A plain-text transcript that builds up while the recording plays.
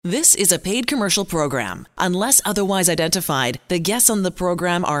This is a paid commercial program. Unless otherwise identified, the guests on the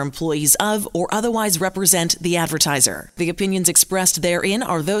program are employees of or otherwise represent the advertiser. The opinions expressed therein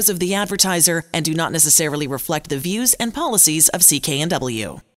are those of the advertiser and do not necessarily reflect the views and policies of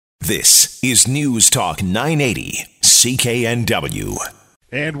CKNW. This is News Talk 980, CKNW.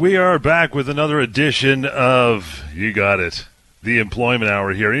 And we are back with another edition of, you got it, the Employment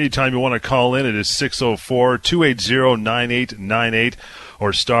Hour here. Anytime you want to call in, it is 604-280-9898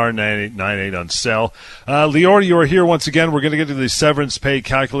 or star 9898 on cell. Lior, you are here once again. We're going to get to the severance pay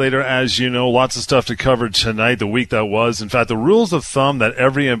calculator. As you know, lots of stuff to cover tonight, the week that was. In fact, the rules of thumb that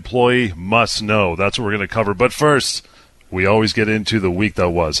every employee must know. That's what we're going to cover. But first, we always get into the week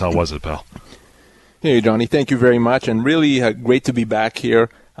that was. How was it, pal? Hey, Johnny. Thank you very much. And really great to be back here.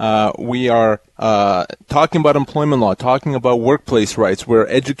 We are talking about employment law, talking about workplace rights. We're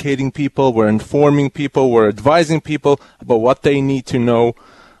educating people, we're informing people, we're advising people about what they need to know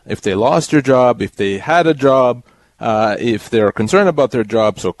if they lost their job, if they had a job, if they're concerned about their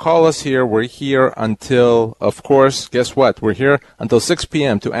job. So call us here. We're here until, of course, guess what? We're here until 6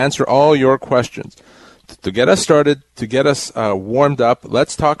 p.m. to answer all your questions. To get us started, to get us warmed up,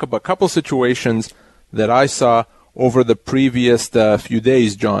 let's talk about a couple situations that I saw over the previous few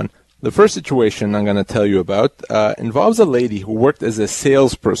days, John. The first situation I'm going to tell you about involves a lady who worked as a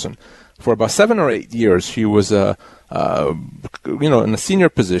salesperson for about 7 or 8 years. She was, in a senior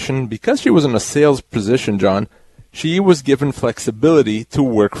position. Because she was in a sales position, John, she was given flexibility to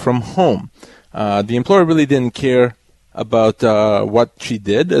work from home. The employer really didn't care about what she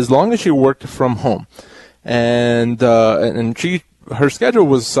did as long as she worked from home, and her schedule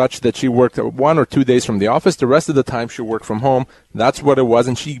was such that she worked 1 or 2 days from the office. The rest of the time she worked from home. That's what it was.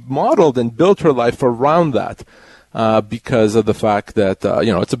 And she modeled and built her life around that because of the fact that,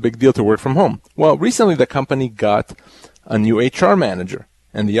 it's a big deal to work from home. Well, recently the company got a new HR manager.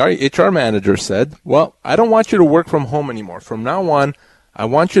 And the HR manager said, well, I don't want you to work from home anymore. From now on, I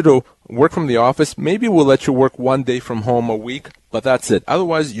want you to work from the office. Maybe we'll let you work 1 day from home a week, but that's it.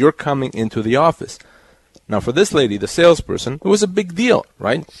 Otherwise, you're coming into the office. Now, for this lady, the salesperson, it was a big deal,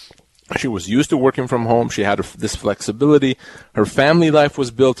 right? She was used to working from home. She had this flexibility. Her family life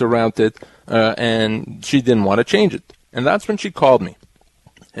was built around it, and she didn't want to change it. And that's when she called me.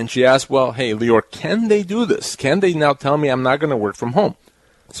 And she asked, well, hey, Lior, can they do this? Can they now tell me I'm not going to work from home?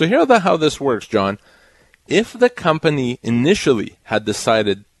 So here's how this works, John. If the company initially had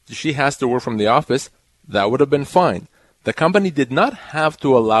decided she has to work from the office, that would have been fine. The company did not have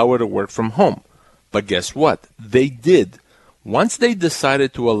to allow her to work from home. But guess what? They did. Once they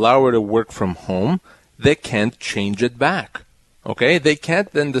decided to allow her to work from home, they can't change it back. Okay? They can't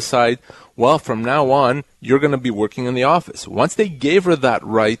then decide, well, from now on, you're going to be working in the office. Once they gave her that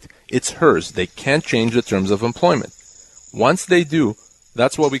right, it's hers. They can't change the terms of employment. Once they do,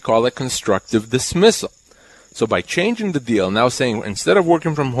 that's what we call a constructive dismissal. So by changing the deal, now saying instead of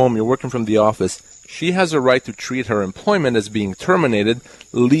working from home, you're working from the office, she has a right to treat her employment as being terminated,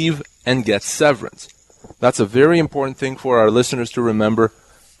 leave, and get severance. That's a very important thing for our listeners to remember,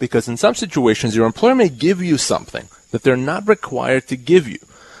 because in some situations, your employer may give you something that they're not required to give you.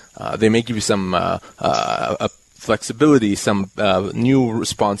 They may give you some flexibility, some new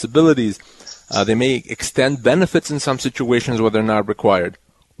responsibilities. They may extend benefits in some situations where they're not required.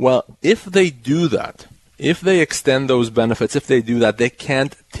 Well, if they do that, if they extend those benefits, if they do that, they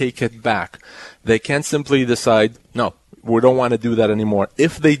can't take it back. They can't simply decide, no, we don't want to do that anymore.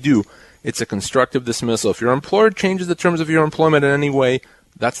 If they do, it's a constructive dismissal. If your employer changes the terms of your employment in any way,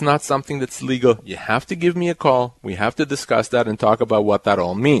 that's not something that's legal. You have to give me a call. We have to discuss that and talk about what that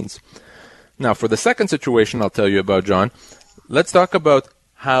all means. Now, for the second situation I'll tell you about, John, let's talk about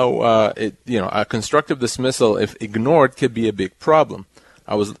how a constructive dismissal, if ignored, could be a big problem.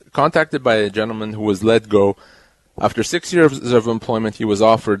 I was contacted by a gentleman who was let go. After 6 years of employment, he was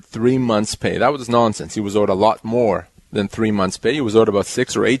offered 3 months' pay. That was nonsense. He was owed a lot more than 3 months' pay. He was owed about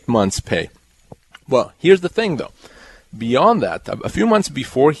 6 or 8 months' pay. Well, here's the thing, though. Beyond that, a few months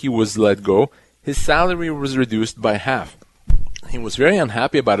before he was let go, his salary was reduced by half. He was very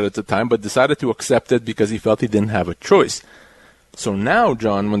unhappy about it at the time, but decided to accept it because he felt he didn't have a choice. So now,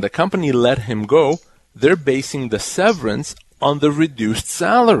 John, when the company let him go, they're basing the severance on the reduced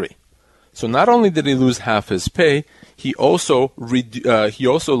salary. So not only did he lose half his pay, he also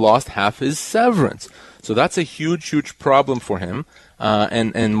lost half his severance. So that's a huge problem for him.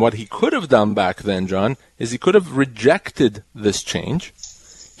 And what he could have done back then, John, is he could have rejected this change.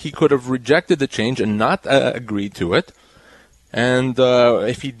 He could have rejected the change and not agreed to it. And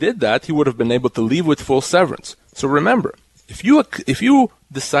if he did that, he would have been able to leave with full severance. So remember, if you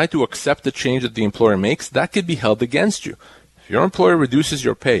decide to accept the change that the employer makes, that could be held against you. If your employer reduces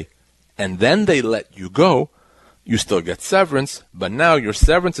your pay and then they let you go, you still get severance, but now your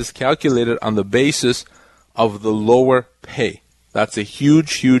severance is calculated on the basis of the lower pay. That's a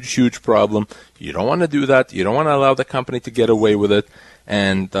huge, huge, huge problem. You don't want to do that. You don't want to allow the company to get away with it.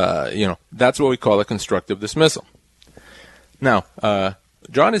 And, that's what we call a constructive dismissal. Now,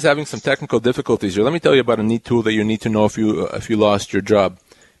 John is having some technical difficulties here. Let me tell you about a neat tool that you need to know if you lost your job.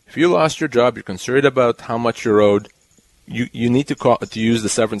 If you lost your job, you're concerned about how much you're owed, you need to use the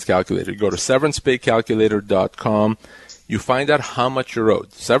severance calculator. You go to severancepaycalculator.com. You find out how much you're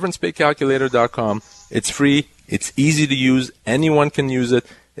owed. Severancepaycalculator.com. It's free. It's easy to use. Anyone can use it.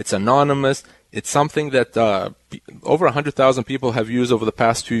 It's anonymous. It's something that over 100,000 people have used over the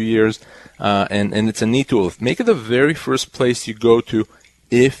past few years, and it's a neat tool. Make it the very first place you go to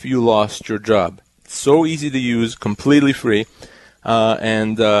if you lost your job. It's so easy to use, completely free,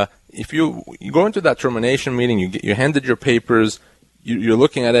 and if you go into that termination meeting, you're handed your papers, you're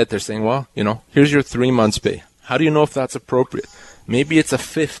looking at it, they're saying, well, here's your 3 months pay. How do you know if that's appropriate? Maybe it's a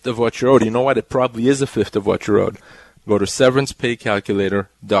fifth of what you're owed. You know what? It probably is a fifth of what you're owed. Go to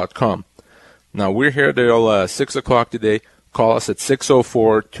severancepaycalculator.com. Now, we're here till 6 o'clock today. Call us at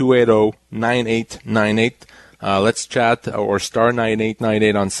 604-280-9898. Let's chat, or star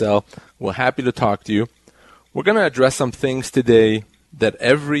 9898 on cell. We're happy to talk to you. We're going to address some things today that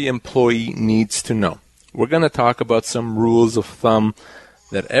every employee needs to know. We're going to talk about some rules of thumb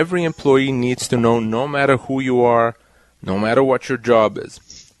that every employee needs to know, no matter who you are, no matter what your job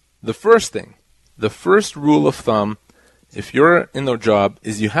is. The first rule of thumb, if you're in a job,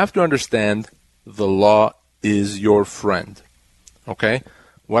 is you have to understand the law is your friend. Okay?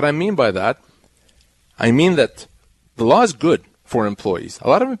 What I mean by that, I mean that the law is good for employees. A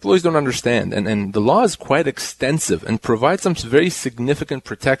lot of employees don't understand, and the law is quite extensive and provides some very significant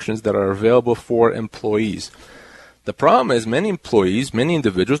protections that are available for employees. The problem is many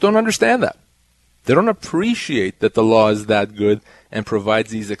individuals don't understand that. They don't appreciate that the law is that good and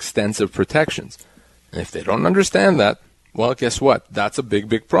provides these extensive protections. And if they don't understand that, well, guess what? That's a big,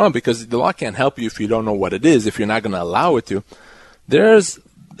 big problem, because the law can't help you if you don't know what it is, if you're not going to allow it to. There's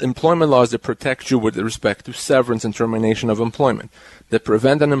employment laws that protect you with respect to severance and termination of employment, that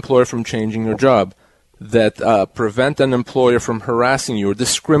prevent an employer from changing your job, that prevent an employer from harassing you or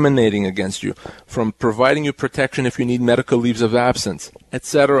discriminating against you, from providing you protection if you need medical leaves of absence,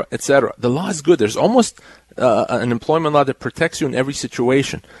 etc., etc. The law is good. There's almost an employment law that protects you in every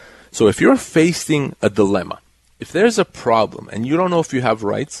situation. So if you're facing a dilemma, if there's a problem and you don't know if you have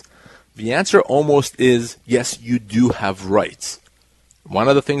rights, the answer almost is yes, you do have rights. One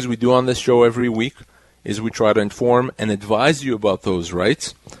of the things we do on this show every week is we try to inform and advise you about those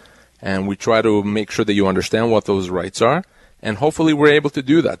rights, and we try to make sure that you understand what those rights are, and hopefully we're able to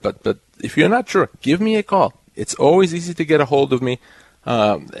do that. But if you're not sure, give me a call. It's always easy to get a hold of me.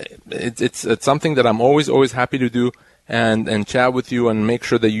 It's something that I'm always happy to do and chat with you and make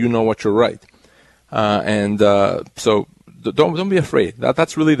sure that you know what you're right. So don't be afraid.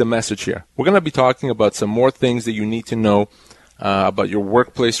 That's really the message here. We're going to be talking about some more things that you need to know about your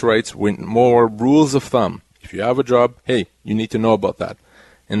workplace rights, with more rules of thumb. If you have a job, hey, you need to know about that.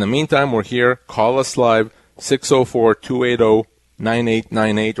 In the meantime, we're here. Call us live,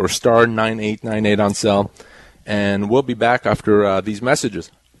 604-280-9898 or star 9898 on cell. And we'll be back after these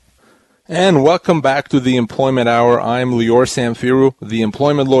messages. And welcome back to the Employment Hour. I'm Lior Samfiru, the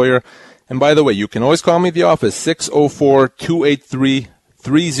employment lawyer. And by the way, you can always call me at the office,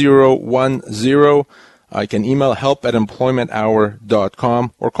 604-283-3010. I can email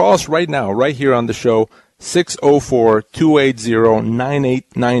help@employmenthour.com or call us right now, right here on the show,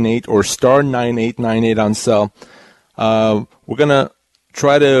 604-280-9898 or star 9898 on cell. We're going to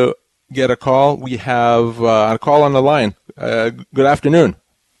try to get a call. We have a call on the line. Good afternoon.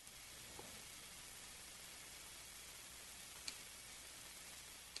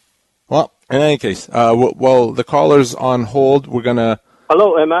 Well, in any case, while the caller's on hold, we're going to...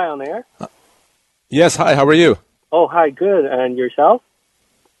 Hello, am I on air? Yes, hi, how are you? Oh, hi, good. And yourself?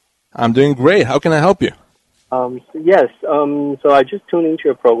 I'm doing great. How can I help you? Yes, so I just tuned into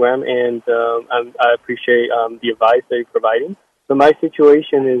your program, and I appreciate the advice that you're providing. So my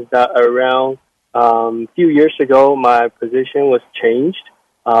situation is that around a few years ago, my position was changed,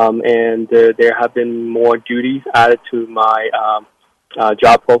 and there have been more duties added to my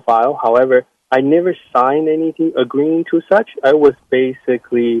job profile. However, I never signed anything agreeing to such. I was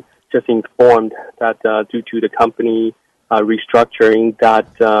basically just informed that due to the company restructuring that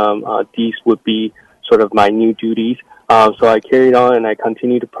these would be sort of my new duties. So I carried on and I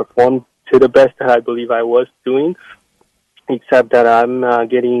continued to perform to the best that I believe I was doing, except that I'm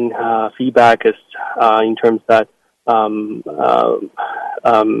getting feedback as in terms that that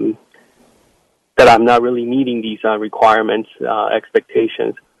I'm not really meeting these requirements,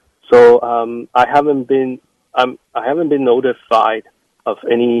 expectations. So I haven't been notified of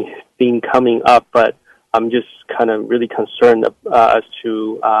anything coming up, but I'm just kind of really concerned as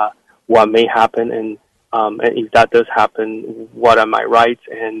to what may happen, and if that does happen, what are my rights?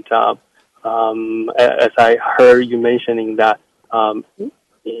 And as I heard you mentioning that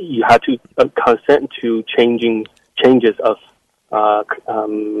you had to consent to changes of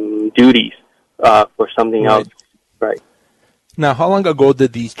duties for something else, right? Now, how long ago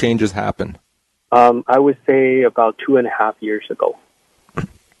did these changes happen? I would say about 2.5 years ago.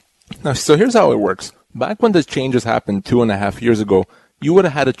 Now, so here's how it works. Back when the changes happened 2.5 years ago, you would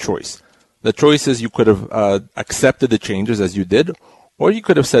have had a choice. The choice is you could have accepted the changes as you did, or you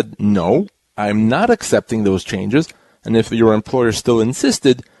could have said, no, I'm not accepting those changes. And if your employer still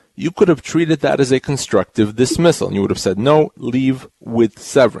insisted, you could have treated that as a constructive dismissal. And you would have said, no, leave with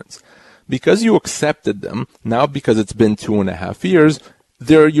severance. Because you accepted them, now because it's been 2.5 years,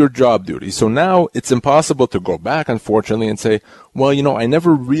 they're your job duties. So now it's impossible to go back, unfortunately, and say, well, I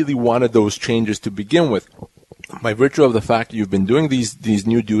never really wanted those changes to begin with. By virtue of the fact you've been doing these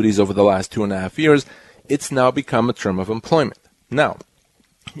new duties over the last 2.5 years, it's now become a term of employment. Now,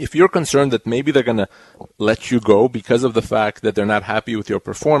 if you're concerned that maybe they're going to let you go because of the fact that they're not happy with your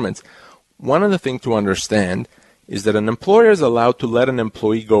performance, one of the things to understand is that an employer is allowed to let an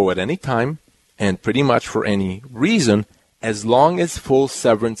employee go at any time and pretty much for any reason, as long as full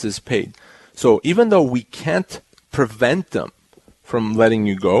severance is paid. So even though we can't prevent them from letting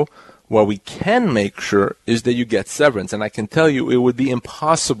you go, what we can make sure is that you get severance. And I can tell you it would be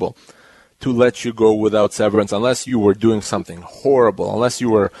impossible to let you go without severance unless you were doing something horrible, unless you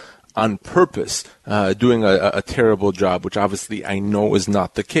were on purpose doing a terrible job, which obviously I know is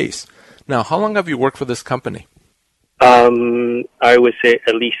not the case. Now, how long have you worked for this company? I would say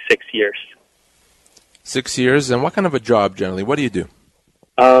at least 6 years. 6 years? And what kind of a job generally? What do you do?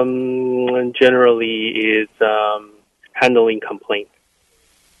 Generally is handling complaints.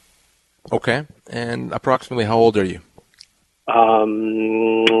 Okay. And approximately how old are you?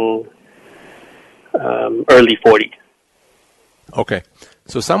 Early 40s. Okay.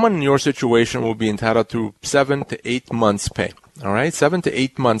 So someone in your situation will be entitled to 7 to 8 months pay. All right? 7 to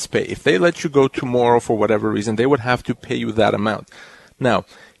 8 months pay. If they let you go tomorrow for whatever reason, they would have to pay you that amount. Now,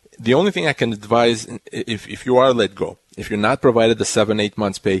 the only thing I can advise, if you are let go, if you're not provided the 7-8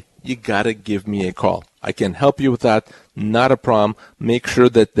 months pay, you gotta give me a call. I can help you with that. Not a problem. Make sure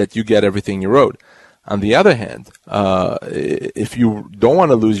that you get everything you're owed. On the other hand, if you don't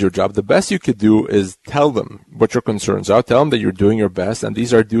want to lose your job, the best you could do is tell them what your concerns are. Tell them that you're doing your best, and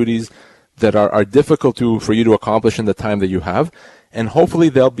these are duties that are difficult for you to accomplish in the time that you have. And hopefully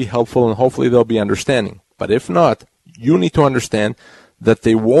they'll be helpful, and hopefully they'll be understanding. But if not, you need to understand that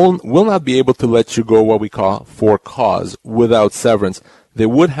they will not be able to let you go what we call for cause without severance. They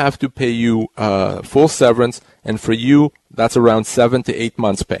would have to pay you full severance, and for you, that's around 7 to 8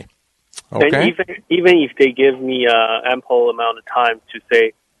 months pay. Okay. And even if they give me ample amount of time to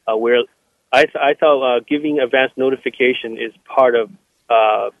say I thought giving advance notification is part of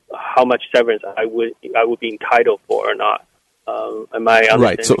how much severance I would be entitled for or not. Am I understanding?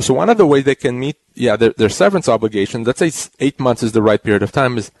 Right. So one of the ways they can meet their severance obligation, let's say 8 months is the right period of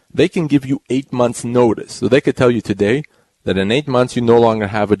time, is they can give you 8 months notice. So they could tell you today that in 8 months you no longer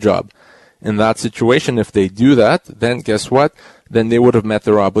have a job. In that situation, if they do that, then guess what? Then they would have met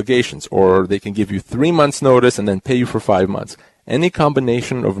their obligations. Or they can give you 3 months notice and then pay you for 5 months. Any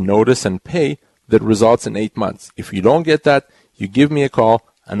combination of notice and pay that results in 8 months. If you don't get that, you give me a call,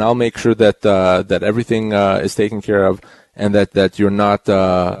 and I'll make sure that that everything is taken care of, and that you're not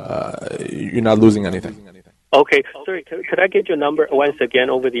losing anything. Okay. Sorry, could I get your number once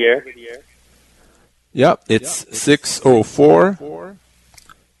again over the air? Yeah, it's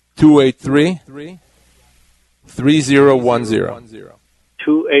 604-283-3010.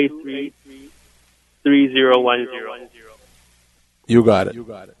 283-3010. You got it.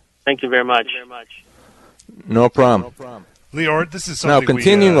 Thank you very much. No problem. Lior, this is something. Now,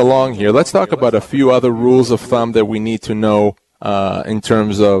 continuing along here, let's talk about a few other rules of thumb that we need to know in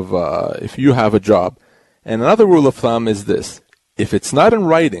terms of if you have a job. And another rule of thumb is this: if it's not in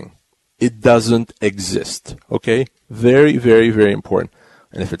writing, it doesn't exist. Okay? Very, very, very important.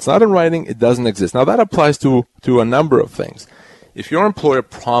 And if it's not in writing, it doesn't exist. Now, that applies to a number of things. If your employer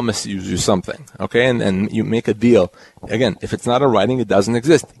promises you something, okay, and you make a deal, again, if it's not in writing, it doesn't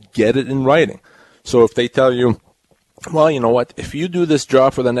exist. Get it in writing. So if they tell you, well, you know what, if you do this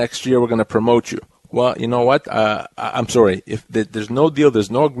job for the next year, we're going to promote you. Well, you know what, I'm sorry. If there's no deal,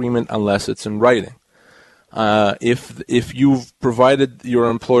 there's no agreement unless it's in writing. If you've provided your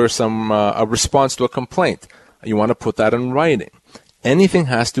employer some a response to a complaint, you want to put that in writing. Anything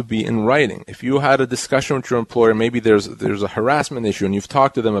has to be in writing. If you had a discussion with your employer, maybe there's a harassment issue and you've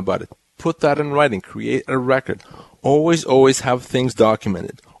talked to them about it, put that in writing. Create a record. Always have things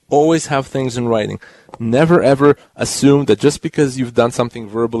documented. Always have things in writing. Never ever assume that just because you've done something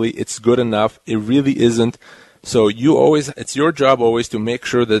verbally, it's good enough. It really isn't. So it's your job always to make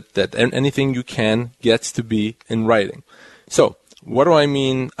sure that anything you can gets to be in writing. So, what do I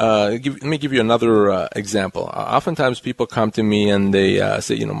mean? Let me give you another example. Oftentimes people come to me and they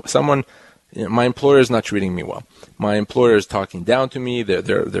say, my employer is not treating me well. My employer is talking down to me.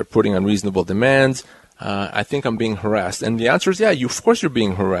 They're putting unreasonable demands. I think I'm being harassed. And the answer is, yeah, of course you're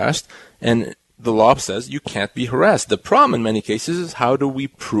being harassed. And the law says you can't be harassed. The problem in many cases is how do we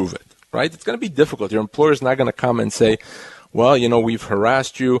prove it, right? It's going to be difficult. Your employer is not going to come and say, well, we've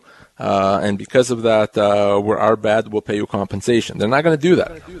harassed you, and because of that, we're our bad, we'll pay you compensation. They're not going to do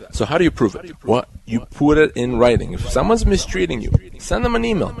that. So how do you prove it? Well, you put it in writing. If someone's mistreating you, send them an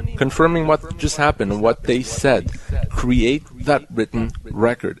email confirming what just happened and what they said. Create that written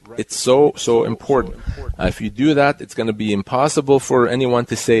record. It's so important. If you do that, it's going to be impossible for anyone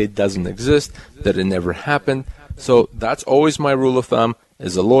to say it doesn't exist, that it never happened. So that's always my rule of thumb.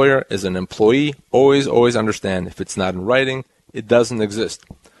 As a lawyer, as an employee, always understand if it's not in writing, it doesn't exist.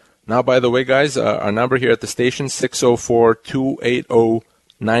 Now, by the way, guys, our number here at the station,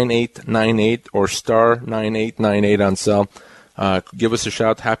 604-280-9898 or star 9898 on cell. Give us a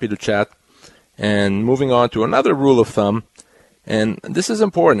shout. Happy to chat. And moving on to another rule of thumb, and this is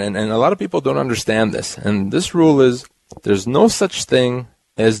important, and a lot of people don't understand this. And this rule is there's no such thing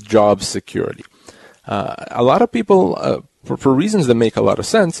as job security. A lot of people, for reasons that make a lot of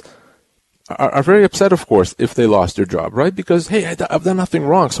sense, are very upset, of course, if they lost their job, right? Because, hey, I've done nothing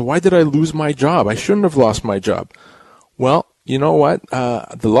wrong, so why did I lose my job? I shouldn't have lost my job. Well, you know what?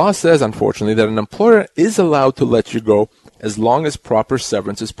 The law says, unfortunately, that an employer is allowed to let you go as long as proper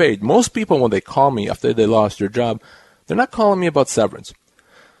severance is paid. Most people, when they call me after they lost their job, they're not calling me about severance.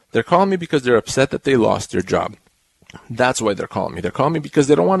 They're calling me because they're upset that they lost their job. That's why they're calling me. They're calling me because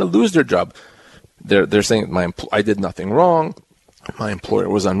they don't want to lose their job. They're saying I did nothing wrong. My employer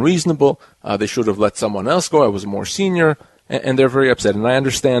was unreasonable. They should have let someone else go. I was more senior, and they're very upset. And I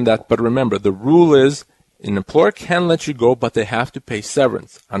understand that. But remember, the rule is an employer can let you go, but they have to pay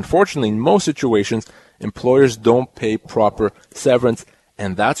severance. Unfortunately, in most situations, employers don't pay proper severance,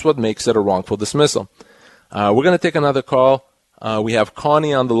 and that's what makes it a wrongful dismissal. We're going to take another call. We have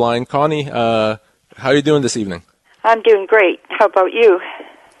Connie on the line. Connie, how are you doing this evening? I'm doing great. How about you?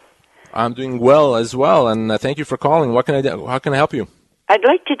 I'm doing well as well, and thank you for calling. What can I do? How can I help you? I'd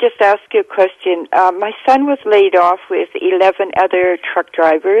like to just ask you a question. My son was laid off with 11 other truck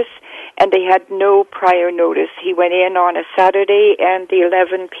drivers, and they had no prior notice. He went in on a Saturday, and the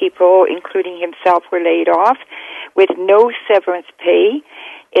 11 people, including himself, were laid off with no severance pay.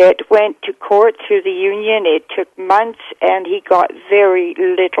 It went to court through the union. It took months, and he got very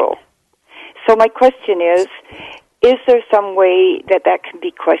little. So my question is there some way that can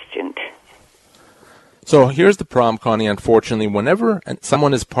be questioned? So here's the problem, Connie. Unfortunately, whenever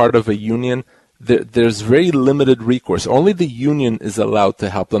someone is part of a union, there's very limited recourse. Only the union is allowed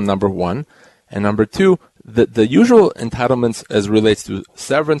to help them, number one. And number two, the usual entitlements as relates to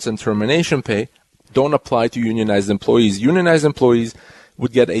severance and termination pay don't apply to unionized employees. Unionized employees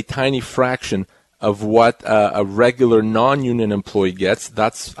would get a tiny fraction of what a regular non-union employee gets.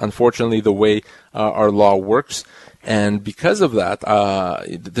 That's unfortunately the way our law works. And because of that,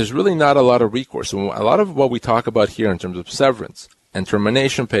 there's really not a lot of recourse. So a lot of what we talk about here in terms of severance and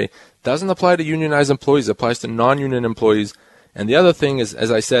termination pay doesn't apply to unionized employees. It applies to non-union employees. And the other thing is,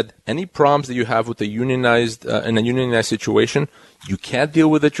 as I said, any problems that you have with in a unionized situation, you can't deal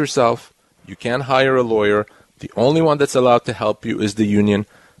with it yourself. You can't hire a lawyer. The only one that's allowed to help you is the union.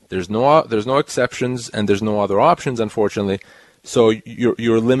 There's no exceptions, and there's no other options, unfortunately. So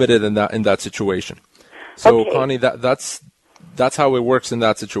you're limited in that situation. So, okay. Connie, that's how it works in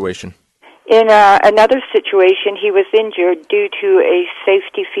that situation. In another situation, he was injured due to a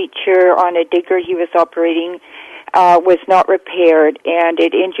safety feature on a digger he was operating was not repaired, and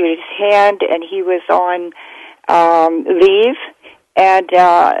it injured his hand, and he was on leave, and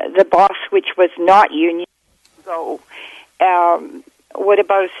the boss, which was not union, go. What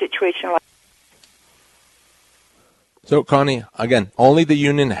about a situation like that? So, Connie, again, only the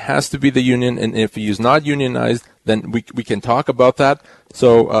union has to be the union, and if he is not unionized, then we can talk about that.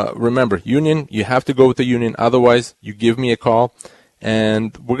 So, remember, union, you have to go with the union. Otherwise, you give me a call,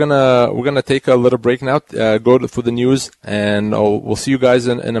 And we're gonna take a little break now, for the news, and we'll see you guys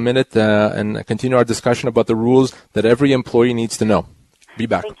in a minute and continue our discussion about the rules that every employee needs to know. Be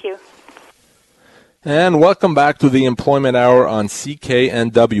back. Thank you. And welcome back to the Employment Hour on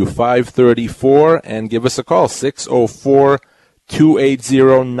CKNW 534, and give us a call,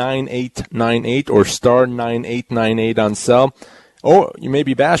 604-280-9898 or star 9898 on cell. Or you may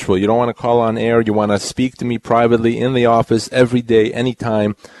be bashful. You don't want to call on air. You want to speak to me privately in the office every day,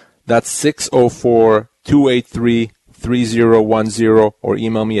 anytime. That's 604-283-3010 or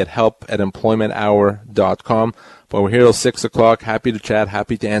email me at help@employmenthour.com. But we're here till 6 o'clock. Happy to chat.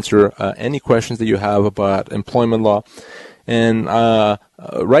 Happy to answer any questions that you have about employment law. And during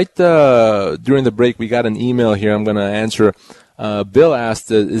the break, we got an email here I'm going to answer. Bill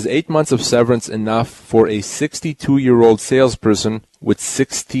asked, is 8 months of severance enough for a 62-year-old salesperson with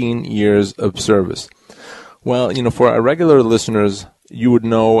 16 years of service? Well, for our regular listeners, you would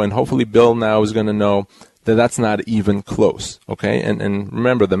know, and hopefully Bill now is going to know, that that's not even close, okay? And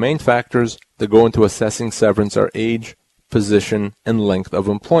remember, the main factors that go into assessing severance are age, position, and length of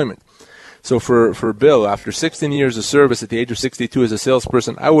employment. So for Bill, after 16 years of service at the age of 62 as a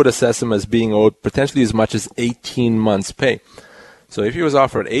salesperson, I would assess him as being owed potentially as much as 18 months' pay. So if he was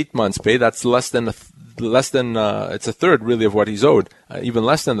offered 8 months' pay, that's it's a third really of what he's owed, even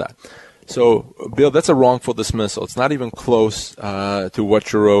less than that. So, Bill, that's a wrongful dismissal. It's not even close to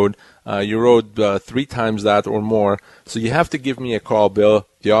what you're owed. You're owed 3 times that or more. So you have to give me a call, Bill.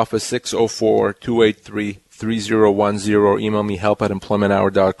 The office, 604-283-3010, or email me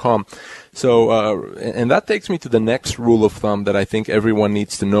help@employmenthour.com. So, and that takes me to the next rule of thumb that I think everyone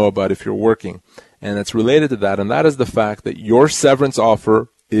needs to know about if you're working. And it's related to that, and that is the fact that your severance offer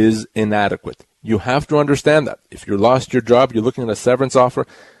is inadequate. You have to understand that. If you lost your job, you're looking at a severance offer,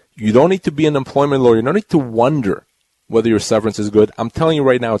 you don't need to be an employment lawyer. You don't need to wonder whether your severance is good. I'm telling you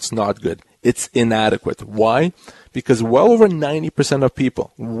right now, it's not good. It's inadequate. Why? Because well over 90% of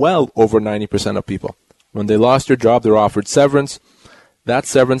people, when they lost their job, they're offered severance. That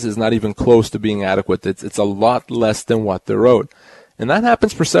severance is not even close to being adequate. It's a lot less than what they're owed. And that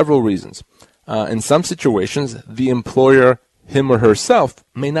happens for several reasons. In some situations, the employer, him or herself,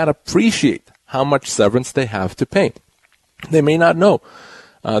 may not appreciate how much severance they have to pay. They may not know.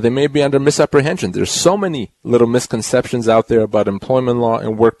 They may be under misapprehension. There's so many little misconceptions out there about employment law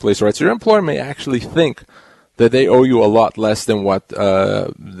and workplace rights. Your employer may actually think that they owe you a lot less than what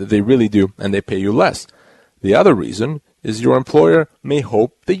they really do, and they pay you less. The other reason is your employer may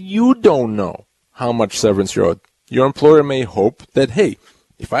hope that you don't know how much severance you're owed. Your employer may hope that, hey,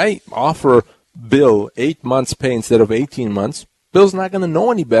 if I offer Bill 8 months' pay instead of 18 months, Bill's not going to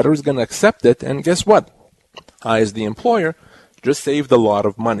know any better. He's going to accept it, and guess what? I, as the employer, just saved a lot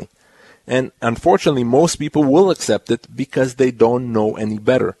of money. And unfortunately, most people will accept it because they don't know any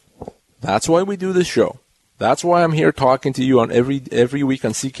better. That's why we do this show. That's why I'm here talking to you on every week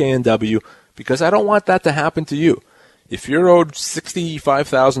on CKNW, because I don't want that to happen to you. If you're owed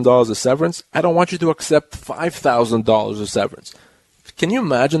 $65,000 of severance, I don't want you to accept $5,000 of severance. Can you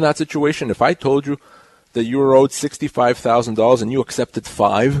imagine that situation? If I told you that you were owed $65,000 and you accepted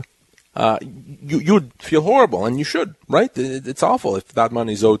 $5,000, you would feel horrible, and you should, right? It's awful if that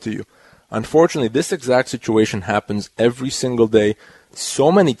money is owed to you. Unfortunately, this exact situation happens every single day,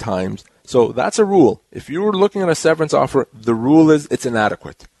 so many times. So that's a rule. If you were looking at a severance offer, the rule is it's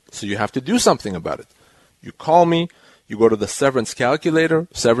inadequate. So you have to do something about it. You call me, you go to the severance calculator,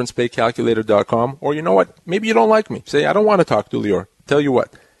 severancepaycalculator.com, or you know what? Maybe you don't like me. Say, I don't want to talk to Lior. Tell you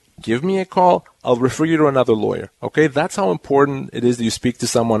what, give me a call. I'll refer you to another lawyer. Okay? That's how important it is that you speak to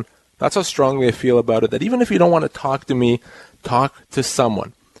someone. That's how strongly I feel about it, that even if you don't want to talk to me, talk to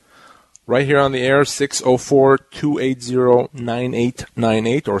someone. Right here on the air,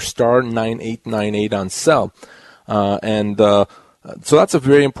 604-280-9898 or star 9898 on cell. So that's a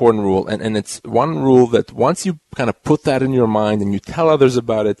very important rule. And it's one rule that once you kind of put that in your mind and you tell others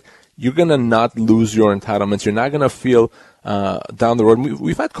about it, you're going to not lose your entitlements. You're not going to feel down the road.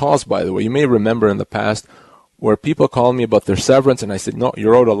 We've had calls, by the way. You may remember in the past where people called me about their severance, and I said, no,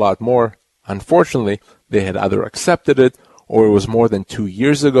 you're owed a lot more. Unfortunately, they had either accepted it or it was more than 2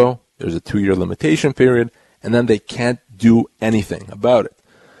 years ago. There's a 2-year limitation period, and then they can't do anything about it.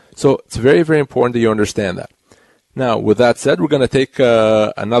 So it's very, very important that you understand that. Now, with that said, we're going to take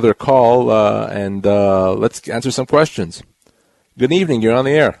another call, and let's answer some questions. Good evening. You're on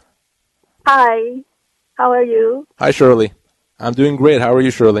the air. Hi. How are you? Hi, Shirley. I'm doing great. How are you,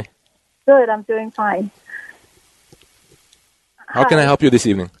 Shirley? Good. I'm doing fine. How can I help you this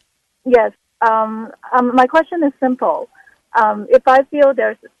evening? Yes. My question is simple. If I feel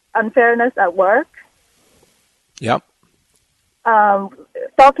there's unfairness at work, yep,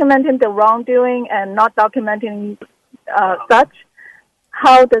 documenting the wrongdoing and not documenting such,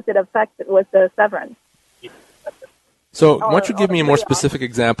 how does it affect with the severance? So why don't you give me a more specific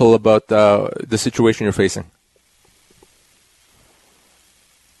example about the situation you're facing?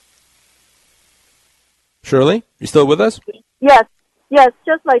 Shirley, you still with us? Yes,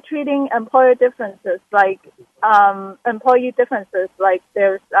 just like treating employer differences, like employee differences, like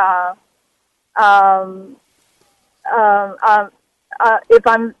there's if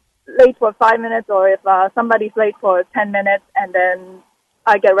I'm late for 5 minutes or if somebody's late for 10 minutes and then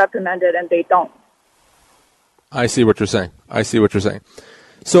I get reprimanded and they don't. I see what you're saying.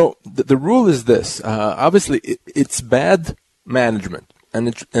 So the rule is this. Obviously, it's bad management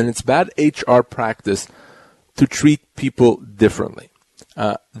and it's bad HR practice to treat people differently.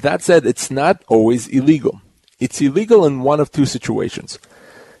 That said, it's not always illegal. It's illegal in one of two situations.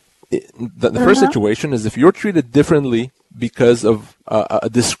 The first situation is if you're treated differently because of a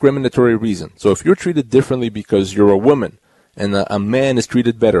discriminatory reason. So if you're treated differently because you're a woman and a man is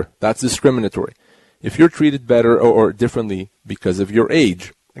treated better, that's discriminatory. If you're treated better or differently because of your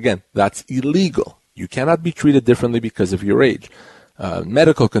age, again, that's illegal. You cannot be treated differently because of your age,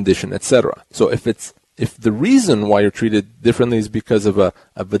 medical condition, etc. So if the reason why you're treated differently is because of a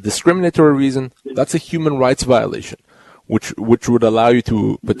discriminatory reason, that's a human rights violation, which would allow you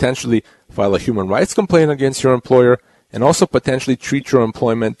to potentially file a human rights complaint against your employer and also potentially treat your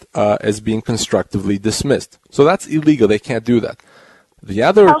employment as being constructively dismissed. So that's illegal. They can't do that. The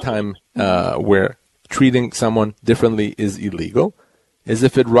other time where treating someone differently is illegal is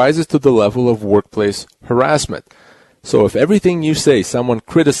if it rises to the level of workplace harassment. So if everything you say someone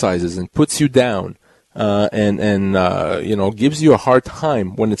criticizes and puts you down and gives you a hard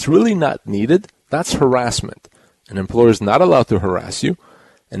time when it's really not needed, that's harassment. An employer is not allowed to harass you,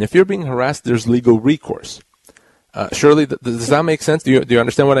 and if you're being harassed, there's legal recourse. Shirley, does that make sense? Do you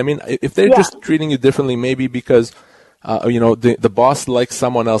understand what I mean? If they're just treating you differently, maybe because the boss likes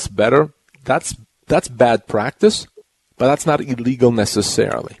someone else better, that's bad practice, but that's not illegal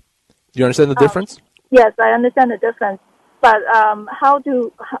necessarily. Do you understand the difference? Yes, I understand the difference. But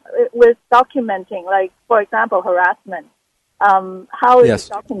with documenting, like, for example, harassment, how is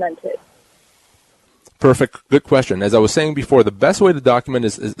it documented? Perfect. Good question. As I was saying before, the best way to document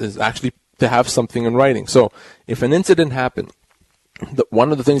is actually to have something in writing. So if an incident happened,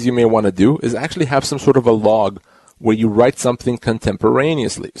 one of the things you may want to do is actually have some sort of a log where you write something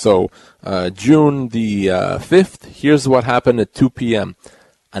contemporaneously. So June the 5th, here's what happened at 2 p.m.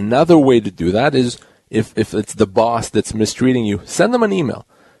 Another way to do that is if it's the boss that's mistreating you, send them an email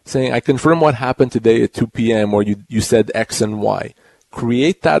saying, I confirm what happened today at 2 p.m. or you said X and Y.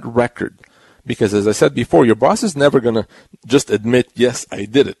 Create that record. Because as I said before, your boss is never going to just admit, yes, I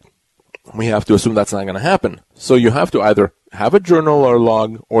did it. We have to assume that's not going to happen. So you have to either have a journal or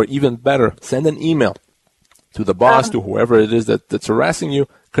log, or even better, send an email to the boss, to whoever it is that's harassing you,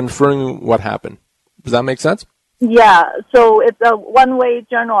 confirming what happened. Does that make sense? Yeah, so it's a one-way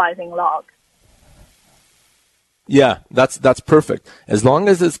journalizing log. Yeah, that's perfect. As long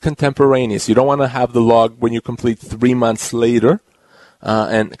as it's contemporaneous. You don't want to have the log when you complete 3 months later,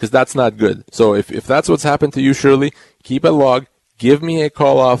 and because that's not good. So if that's what's happened to you, Shirley, keep a log. Give me a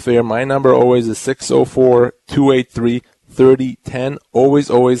call off air. My number always is 604-283-3010.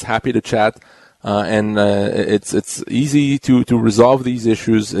 Always happy to chat. And it's easy to resolve these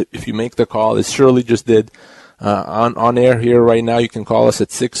issues if you make the call, as Shirley just did. On air here right now, you can call us at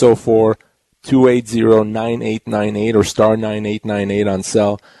 604-280-9898 or star 9898 on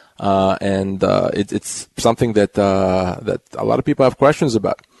cell. It's something that a lot of people have questions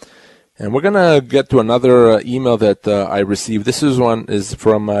about. And we're going to get to another email that I received. This one is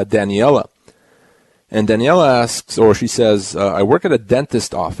from Daniela. And Daniela asks, or she says, I work at a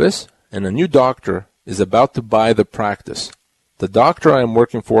dentist office, and a new doctor is about to buy the practice. The doctor I am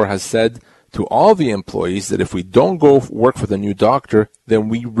working for has said to all the employees that if we don't go work for the new doctor, then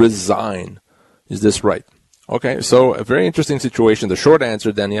we resign. Is this right? Okay, so a very interesting situation. The short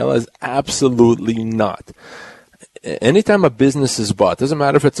answer, Daniela, is absolutely not. Anytime a business is bought, doesn't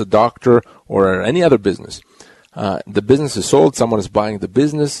matter if it's a doctor or any other business, the business is sold, someone is buying the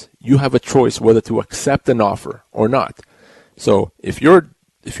business, you have a choice whether to accept an offer or not. So if you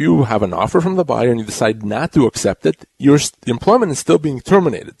have an offer from the buyer and you decide not to accept it, your employment is still being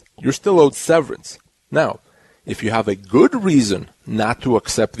terminated. You're still owed severance. Now, if you have a good reason not to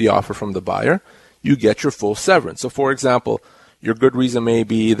accept the offer from the buyer, you get your full severance. So, for example, your good reason may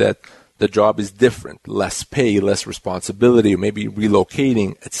be that the job is different, less pay, less responsibility, maybe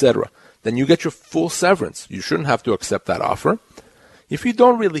relocating, etc. Then you get your full severance. You shouldn't have to accept that offer. If you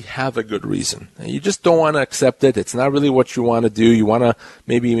don't really have a good reason, you just don't want to accept it, it's not really what you want to do, you want to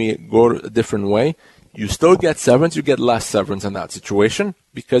maybe go a different way, you still get severance, you get less severance in that situation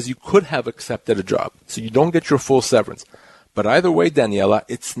because you could have accepted a job. So you don't get your full severance. But either way, Daniela,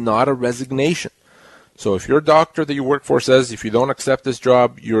 it's not a resignation. So if your doctor that you work for says, if you don't accept this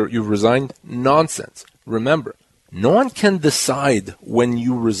job, you've resigned, nonsense. Remember, no one can decide when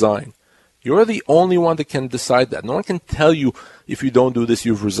you resign. You're the only one that can decide that. No one can tell you if you don't do this,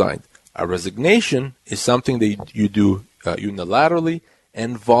 you've resigned. A resignation is something that you do unilaterally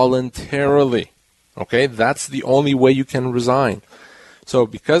and voluntarily. Okay, that's the only way you can resign. So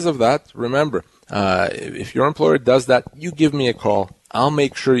because of that, remember, if your employer does that, you give me a call. I'll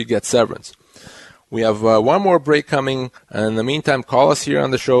make sure you get severance. We have one more break coming. In the meantime, call us here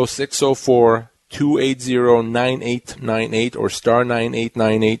on the show, 604-280-9898 or star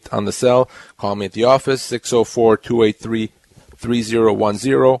 9898 on the cell. Call me at the office,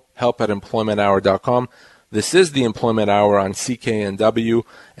 604-283-3010, help@employmenthour.com. This is the Employment Hour on CKNW,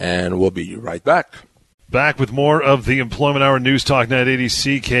 and we'll be right back. Back with more of the Employment Hour News Talk 980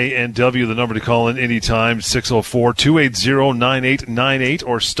 CKNW. The number to call in anytime, 604-280-9898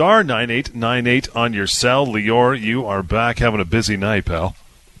 or star 9898 on your cell. Lior, you are back having a busy night, pal.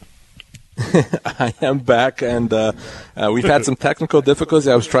 I am back, and we've had some technical difficulties.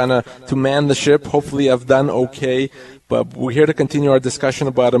 I was trying to man the ship. Hopefully I've done okay. But we're here to continue our discussion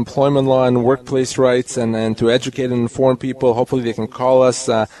about employment law and workplace rights and to educate and inform people. Hopefully they can call us,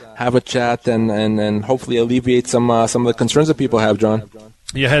 have a chat, and hopefully alleviate some of the concerns that people have, John.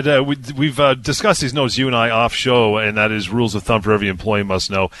 Yeah, we've discussed these notes, you and I, off show, and that is rules of thumb for every employee must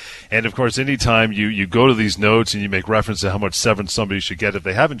know. And, of course, anytime you go to these notes and you make reference to how much severance somebody should get, if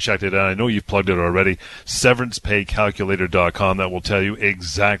they haven't checked it out, I know you've plugged it already, severancepaycalculator.com, that will tell you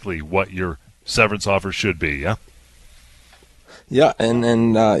exactly what your severance offer should be, yeah? Yeah, and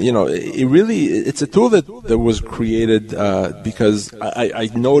it's a tool that was created because I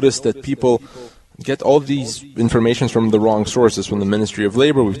noticed that people get all these information from the wrong sources, from the Ministry of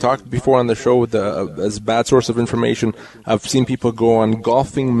Labor. We've talked before on the show with as a bad source of information. I've seen people go on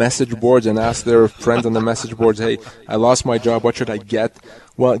golfing message boards and ask their friends on the message boards, hey, I lost my job, what should I get?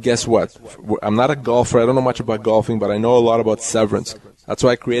 Well, guess what? I'm not a golfer, I don't know much about golfing, but I know a lot about severance. That's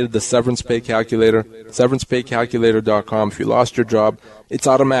why I created the Severance Pay Calculator, severancepaycalculator.com. If you lost your job, it's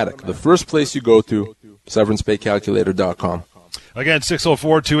automatic. The first place you go to, severancepaycalculator.com. Again,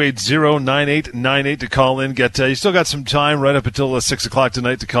 604-280-9898 to call in. You still got some time right up until 6 o'clock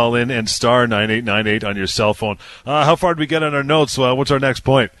tonight to call in, and star 9898 on your cell phone. How far did we get on our notes? What's our next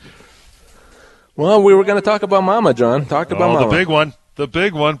point? Well, we were going to talk about Mama, John. Talk about Mama. The big one. The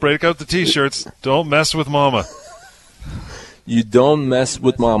big one. Break out the T-shirts. Don't mess with Mama. You don't mess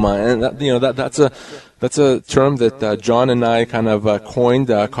with Mama, and that's a term that John and I kind of coined.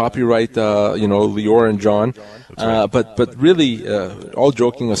 Copyright, Lior and John. Right. But really, all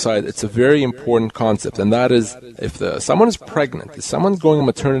joking aside, it's a very important concept, and that is, if someone is pregnant, if someone's going on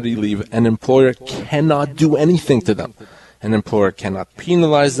maternity leave, an employer cannot do anything to them. An employer cannot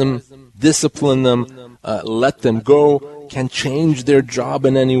penalize them, discipline them, let them go, can change their job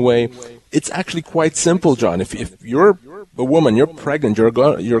in any way. It's actually quite simple, John. If you're a woman, you're pregnant, you're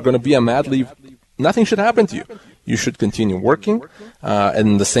going to be on mat leave, nothing should happen to you. You should continue working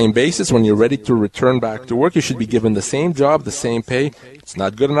on the same basis. When you're ready to return back to work, you should be given the same job, the same pay. It's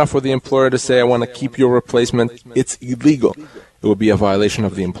not good enough for the employer to say, I want to keep your replacement. It's illegal. It would be a violation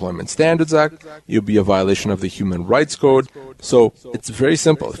of the Employment Standards Act. It would be a violation of the Human Rights Code. So it's very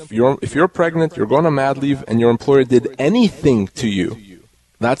simple. If you're pregnant, you're going on mat leave, and your employer did anything to you,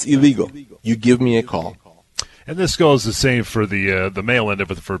 that's illegal. You give me a call. And this goes the same for the male end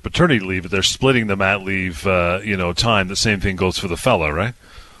of it for paternity leave. If they're splitting the mat leave, time, the same thing goes for the fella, right?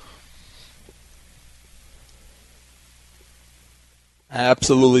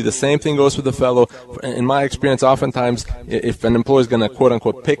 Absolutely. The same thing goes for the fellow. In my experience, oftentimes, if an employer is going to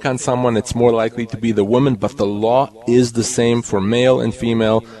quote-unquote pick on someone, it's more likely to be the woman, but the law is the same for male and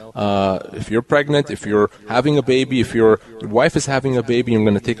female. If you're pregnant, if you're having a baby, if your wife is having a baby, and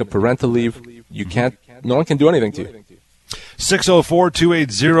you're going to take a parental leave, no one can do anything to you.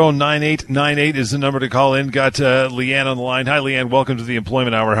 604-280-9898 is the number to call in. Got Leanne on the line. Hi, Leanne. Welcome to the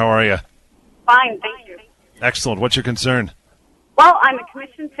Employment Hour. How are you? Fine, thank you. Excellent. What's your concern? Well, I'm a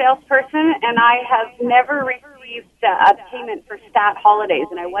commission salesperson, and I have never received a payment for stat holidays,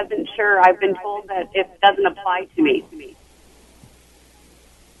 and I wasn't sure. I've been told that it doesn't apply to me.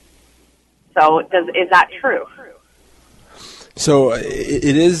 So, is that true? So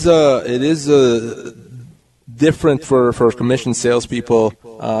it is different for commission salespeople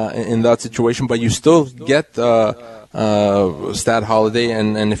in that situation, but you still get stat holiday,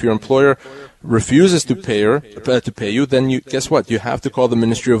 and if your employer refuses to pay you, then guess what? You have to call the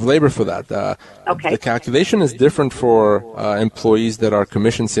Ministry of Labor for that. Okay. The calculation is different for employees that are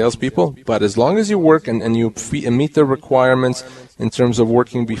commissioned salespeople, but as long as you work and you meet the requirements in terms of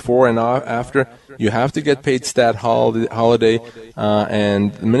working before and after, you have to get paid stat holiday,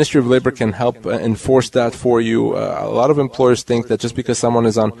 and the Ministry of Labor can help enforce that for you. A lot of employers think that just because someone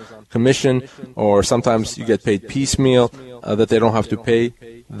is on commission, or sometimes you get paid piecemeal, that they don't have to pay.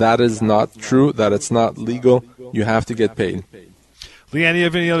 That is not true, that it's not legal. You have to get paid. Leanne, you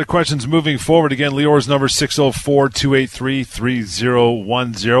have any other questions moving forward? Again, Lior's number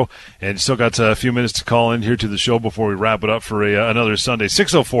 604-283-3010. And still got a few minutes to call in here to the show before we wrap it up for another Sunday.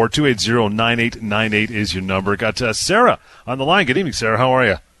 604-280-9898 is your number. Got Sarah on the line. Good evening, Sarah. How are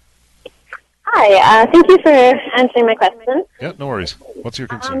you? Hi. Thank you for answering my question. Yeah, no worries. What's your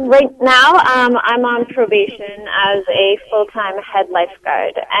concern? Right now, I'm on probation as a full-time head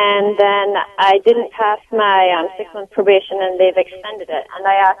lifeguard, and then I didn't pass my 6-month probation, and they've extended it, and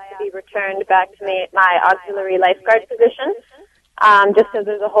I asked to be returned back to my auxiliary lifeguard position, just because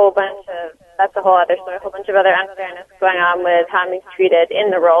there's a whole bunch of other unfairness going on with how I'm being treated in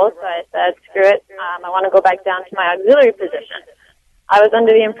the role. So I said, screw it, I want to go back down to my auxiliary position. I was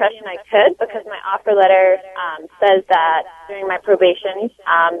under the impression I could because my offer letter says that during my probation,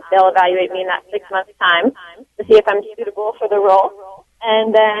 they'll evaluate me in that 6 months' time to see if I'm suitable for the role.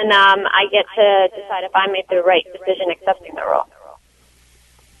 And then I get to decide if I made the right decision accepting the role.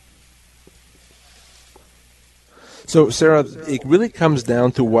 So, Sarah, it really comes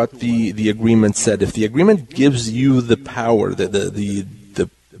down to what the agreement said. If the agreement gives you the power, the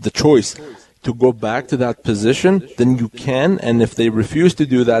choice to go back to that position, then you can, and if they refuse to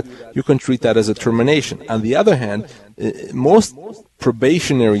do that, you can treat that as a termination. On the other hand, most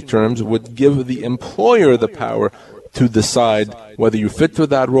probationary terms would give the employer the power to decide whether you fit for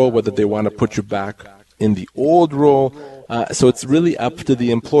that role, whether they want to put you back in the old role. So it's really up to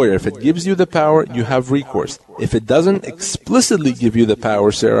the employer. If it gives you the power, you have recourse. If it doesn't explicitly give you the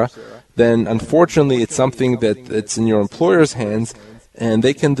power, Sarah, then unfortunately it's something that it's in your employer's hands, and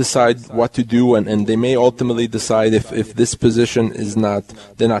they can decide what to do, and they may ultimately decide if this position is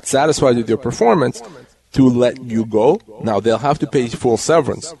they're not satisfied with your performance, to let you go. Now, they'll have to pay full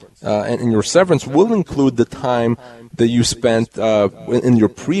severance, and your severance will include the time that you spent in your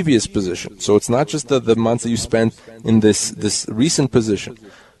previous position. So it's not just the months that you spent in this recent position.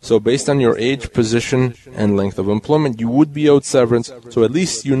 So based on your age, position, and length of employment, you would be owed severance. So at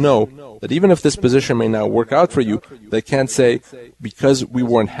least you know that even if this position may not work out for you, they can't say, because we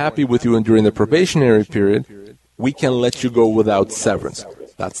weren't happy with you during the probationary period, we can let you go without severance.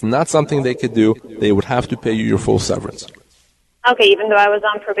 That's not something they could do. They would have to pay you your full severance. Okay, even though I was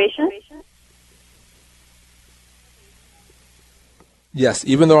on probation? Yes,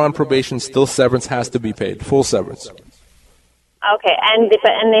 even though on probation, still severance has to be paid, full severance. Okay, and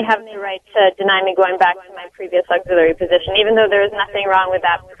they have the right to deny me going back to my previous auxiliary position, even though there is nothing wrong with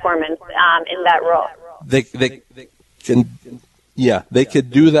that performance in that role. They could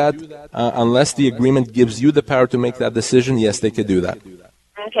do that unless the agreement gives you the power to make that decision. Yes, they could do that.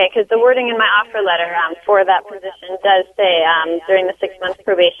 Okay, because the wording in my offer letter for that position does say during the 6 months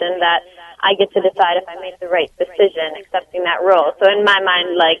probation that I get to decide if I made the right decision accepting that role. So in my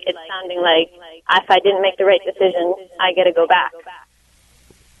mind, it's sounding like if I didn't make the right decision, I get to go back.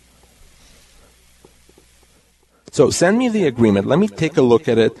 So send me the agreement. Let me take a look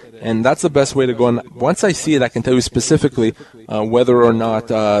at it, and that's the best way to go. And once I see it, I can tell you specifically whether or not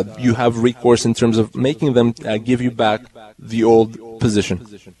you have recourse in terms of making them give you back the old position.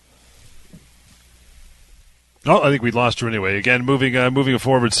 Oh, I think we lost her anyway. Again, moving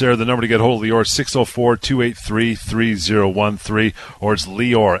forward, Sarah, the number to get hold of Lior is 604-283-3013, or it's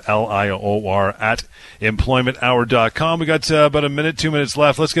Lior, Lior, at employmenthour.com. We got about 2 minutes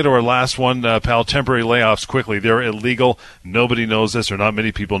left. Let's get to our last one, pal. Temporary layoffs quickly. They're illegal. Nobody knows this, or not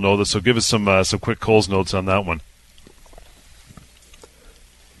many people know this, so give us some quick Coles notes on that one.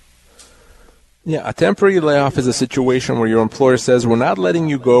 Yeah, a temporary layoff is a situation where your employer says, we're not letting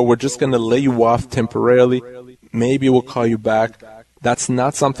you go, we're just going to lay you off temporarily. Maybe we'll call you back. That's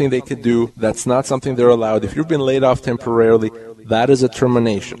not something they could do. That's not something they're allowed. If you've been laid off temporarily, that is a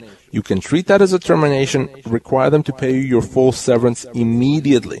termination. You can treat that as a termination, require them to pay you your full severance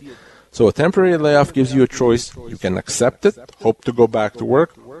immediately. So a temporary layoff gives you a choice. You can accept it, hope to go back to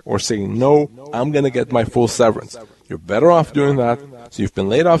work, or say, no, I'm going to get my full severance. You're better off doing that. So you've been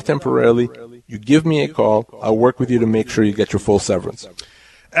laid off temporarily. You give me a call. I'll work with you to make sure you get your full severance.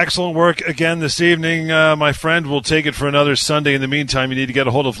 Excellent work again this evening, my friend. We'll take it for another Sunday. In the meantime, you need to get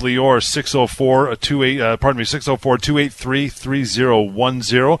a hold of Lior,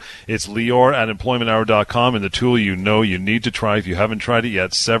 604-283-3010. It's Lior at employmenthour.com, and the tool you know you need to try if you haven't tried it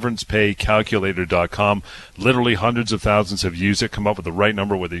yet, severancepaycalculator.com. Literally hundreds of thousands have used it, come up with the right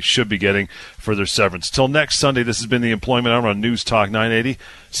number, what they should be getting for their severance. Till next Sunday, this has been the Employment Hour on News Talk 980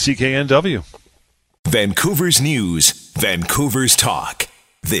 CKNW. Vancouver's News, Vancouver's Talk.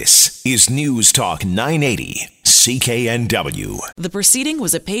 This is News Talk 980 CKNW. The proceeding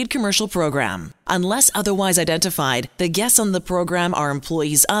was a paid commercial program. Unless otherwise identified, the guests on the program are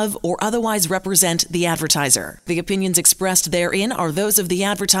employees of or otherwise represent the advertiser. The opinions expressed therein are those of the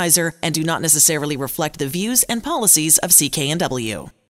advertiser and do not necessarily reflect the views and policies of CKNW.